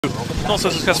Not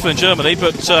so successful in Germany,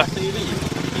 but I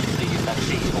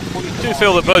do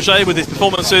feel that Berger, with his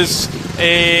performances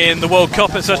in the World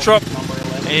Cup, etc.,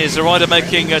 is a rider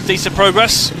making decent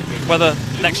progress. Whether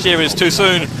next year is too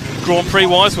soon Grand Prix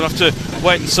wise, we'll have to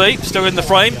wait and see. Still in the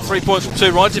frame, 3 points from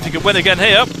 2 rides. If he could win again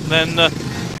here, then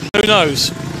who knows.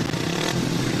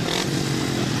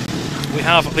 We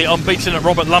have the unbeaten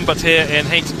Robert Lambert here in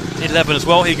Heat 11 as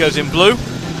well. He goes in blue.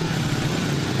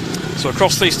 So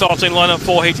across the starting lineup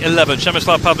for Heat 11,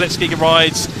 Przemysław Pawlicki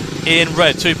rides in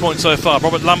red, 2 points so far.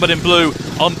 Robert Lambert in blue,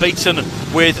 unbeaten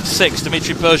with 6.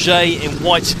 Dimitri Berger in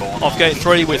white off gate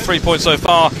 3 with 3 points so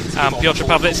far. And Piotr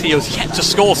Pawlicki has yet to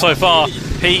score so far.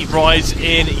 He rides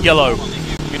in yellow.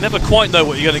 You never quite know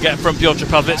what you're going to get from Piotr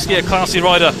Pawlicki, a classy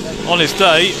rider on his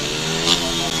day.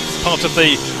 Part of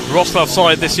the Wrocław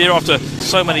side this year after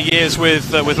so many years with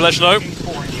Leszno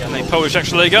in the Polish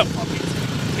Extraliga.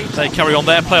 They carry on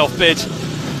their playoff bid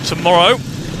tomorrow.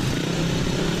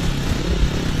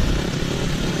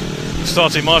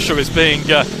 Starting marshal is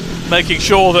making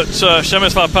sure that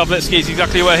Przemysław Pawlicki is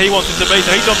exactly where he wanted to be.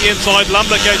 So he's on the inside,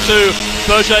 Lambert gate 2,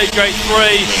 Berger gate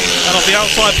 3, and on the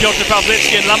outside Piotr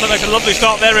Pawlicki, and Lambert makes a lovely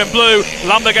start there in blue.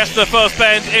 Lambert gets to the first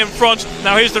bend in front.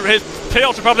 Now here's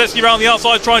Piotr Pawlicki around the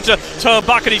outside trying to turn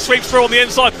back, and he sweeps through on the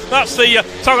inside. That's the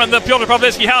turn that Piotr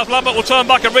Pawlicki has. Lambert will turn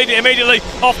back and read it immediately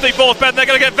off the fourth bend. They're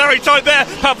going to get very tight there.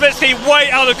 Pawlicki way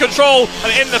out of control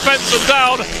and in the fence and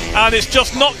down, and it's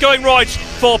just not going right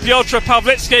for Piotr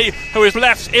Pawlicki, who is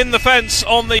left in the fence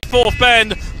on the fourth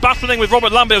bend, battling with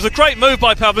Robert Lambert. It was a great move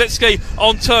by Pawlicki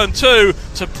on turn 2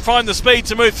 to find the speed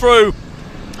to move through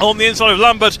on the inside of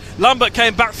Lambert. Lambert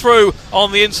came back through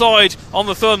on the inside on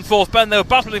the third and fourth bend. They were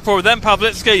battling for it. Then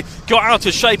Pawlicki got out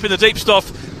of shape in the deep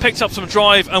stuff, picked up some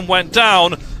drive and went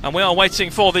down. And we are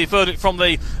waiting for the verdict from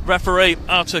the referee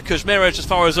Artur Kazimierz as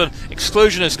far as an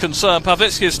exclusion is concerned.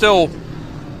 Pawlicki is still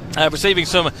receiving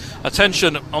some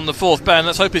attention on the fourth bend.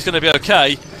 Let's hope he's going to be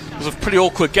okay. It was a pretty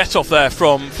awkward get-off there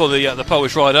for the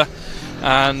Polish rider,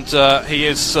 and he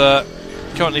is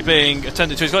currently being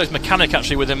attended to. He's got his mechanic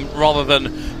actually with him rather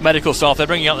than medical staff. They're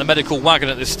bringing out the medical wagon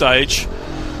at this stage,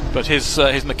 but his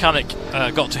mechanic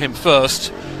got to him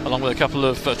first, along with a couple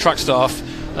of track staff.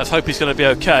 Let's hope he's going to be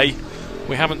okay.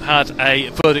 We haven't had a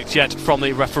verdict yet from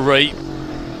the referee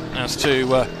as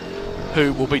to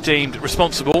who will be deemed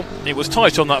responsible. It was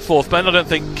tight on that fourth bend. I don't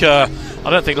think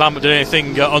Lambert did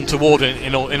anything untoward.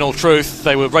 In all truth,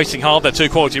 they were racing hard. They're two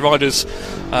quality riders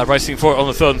racing for it on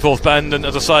the third and fourth bend. And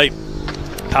as I say,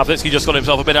 Pawlicki just got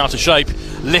himself a bit out of shape,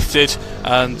 lifted,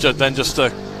 and then just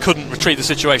couldn't retrieve the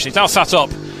situation. He's now sat up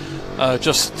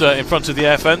just in front of the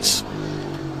air fence,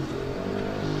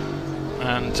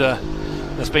 and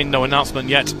there's been no announcement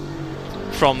yet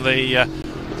from the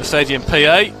stadium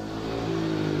PA.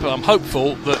 But I'm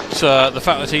hopeful that the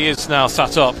fact that he is now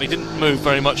sat up, he didn't move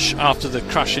very much after the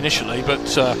crash initially, but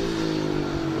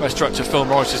race director Phil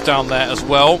Morris is down there as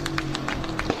well.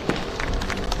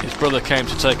 His brother came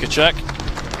to take a check,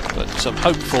 but I'm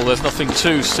hopeful there's nothing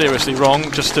too seriously wrong,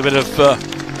 just a bit of a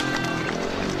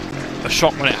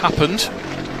shock when it happened.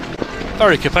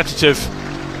 Very competitive.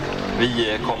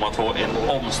 Vi kommer att få en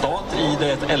omstart i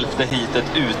det 11:e heatet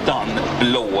utan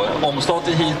blå. Omstart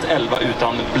i heat 11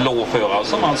 utan blå förare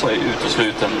som alltså är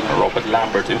utesluten. Robert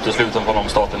Lambert utesluten från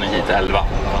omstarten i heat 11.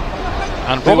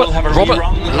 And Robert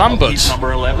Lambert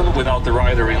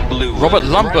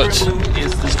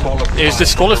is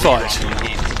disqualified.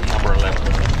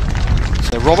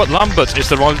 So Robert Lambert is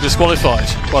the rider disqualified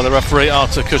by the referee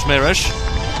Artur Kazimierz.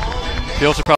 Piotr